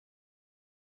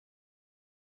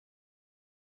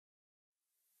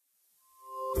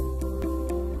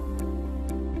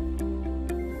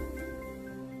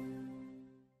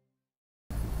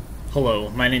Hello,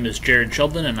 my name is Jared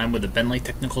Sheldon and I'm with the Bentley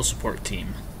Technical Support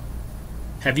Team.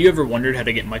 Have you ever wondered how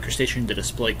to get MicroStation to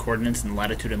display coordinates in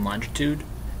latitude and longitude?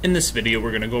 In this video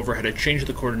we're going to go over how to change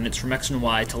the coordinates from X and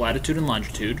Y to latitude and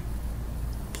longitude,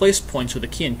 place points with a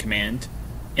key in command,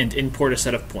 and import a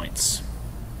set of points.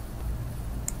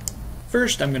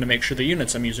 First I'm going to make sure the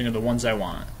units I'm using are the ones I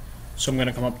want. So I'm going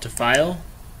to come up to File,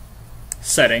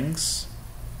 Settings,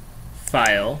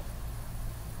 File,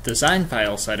 Design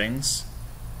File Settings,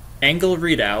 Angle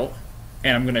Readout,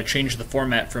 and I'm going to change the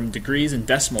format from degrees and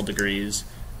decimal degrees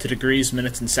to degrees,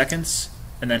 minutes, and seconds,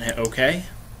 and then hit OK.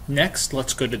 Next,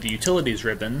 let's go to the Utilities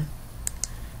ribbon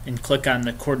and click on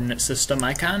the Coordinate System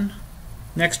icon.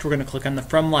 Next, we're going to click on the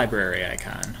From Library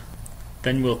icon.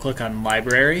 Then we'll click on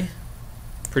Library,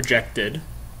 Projected,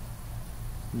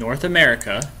 North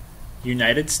America,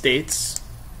 United States,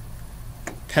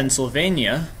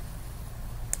 Pennsylvania,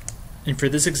 and for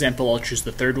this example I'll choose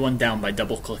the third one down by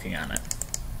double-clicking on it.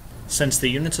 Since the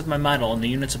units of my model and the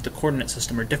units of the coordinate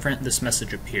system are different, this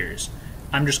message appears.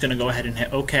 I'm just going to go ahead and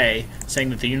hit OK,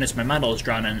 saying that the units my model is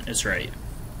drawn in is right.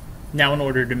 Now in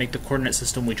order to make the coordinate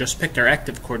system we just picked our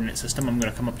active coordinate system, I'm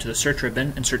going to come up to the Search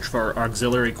ribbon and search for our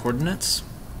auxiliary coordinates.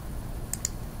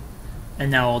 And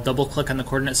now I'll double-click on the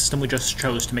coordinate system we just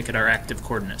chose to make it our active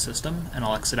coordinate system, and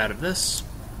I'll exit out of this.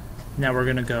 Now we're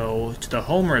going to go to the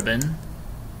Home ribbon,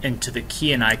 into the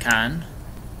key and icon,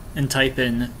 and type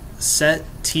in set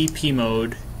TP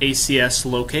mode ACS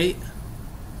locate,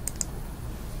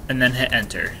 and then hit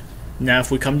enter. Now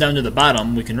if we come down to the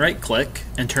bottom, we can right click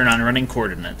and turn on running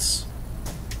coordinates.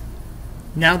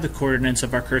 Now the coordinates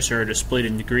of our cursor are displayed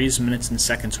in degrees, minutes, and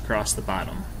seconds across the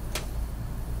bottom.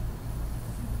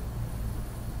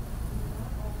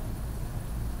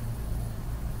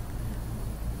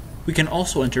 We can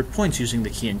also enter points using the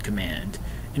key and command.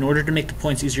 In order to make the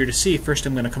points easier to see, first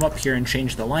I'm going to come up here and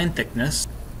change the line thickness,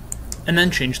 and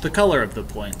then change the color of the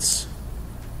points.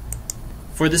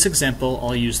 For this example,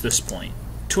 I'll use this point.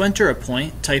 To enter a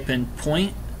point, type in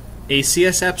point,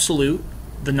 ACS absolute,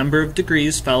 the number of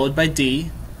degrees followed by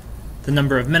D, the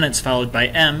number of minutes followed by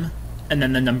M, and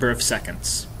then the number of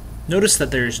seconds. Notice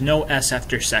that there is no S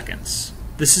after seconds.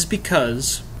 This is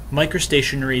because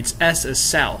MicroStation reads S as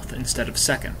south instead of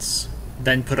seconds.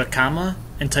 Then put a comma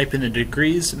and type in the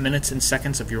degrees, minutes, and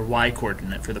seconds of your Y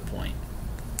coordinate for the point.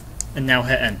 And now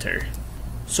hit enter.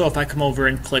 So if I come over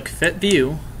and click Fit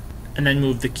View, and then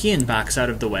move the key in box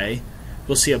out of the way,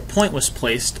 you'll see a point was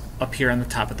placed up here on the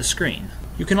top of the screen.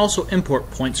 You can also import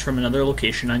points from another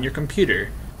location on your computer.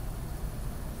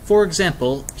 For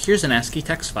example, here's an ASCII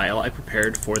text file I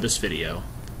prepared for this video.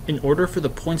 In order for the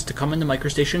points to come into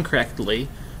MicroStation correctly,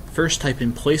 first type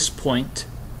in place point,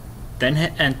 then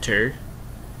hit enter,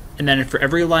 and then for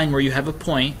every line where you have a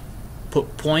point,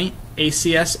 put point,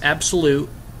 ACS absolute,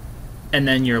 and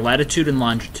then your latitude and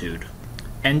longitude.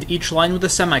 End each line with a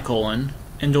semicolon,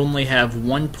 and only have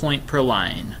 1 point per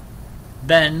line.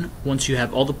 Then, once you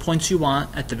have all the points you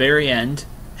want, at the very end,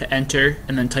 hit enter,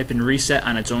 and then type in reset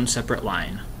on its own separate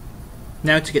line.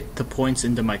 Now to get the points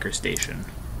into MicroStation.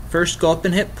 First go up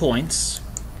and hit points,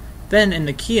 then in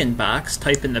the key in box,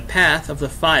 type in the path of the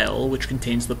file which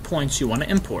contains the points you want to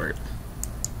import.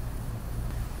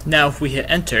 Now if we hit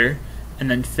enter, and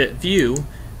then fit view,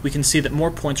 we can see that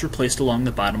more points were placed along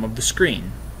the bottom of the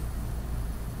screen.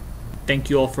 Thank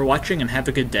you all for watching and have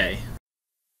a good day.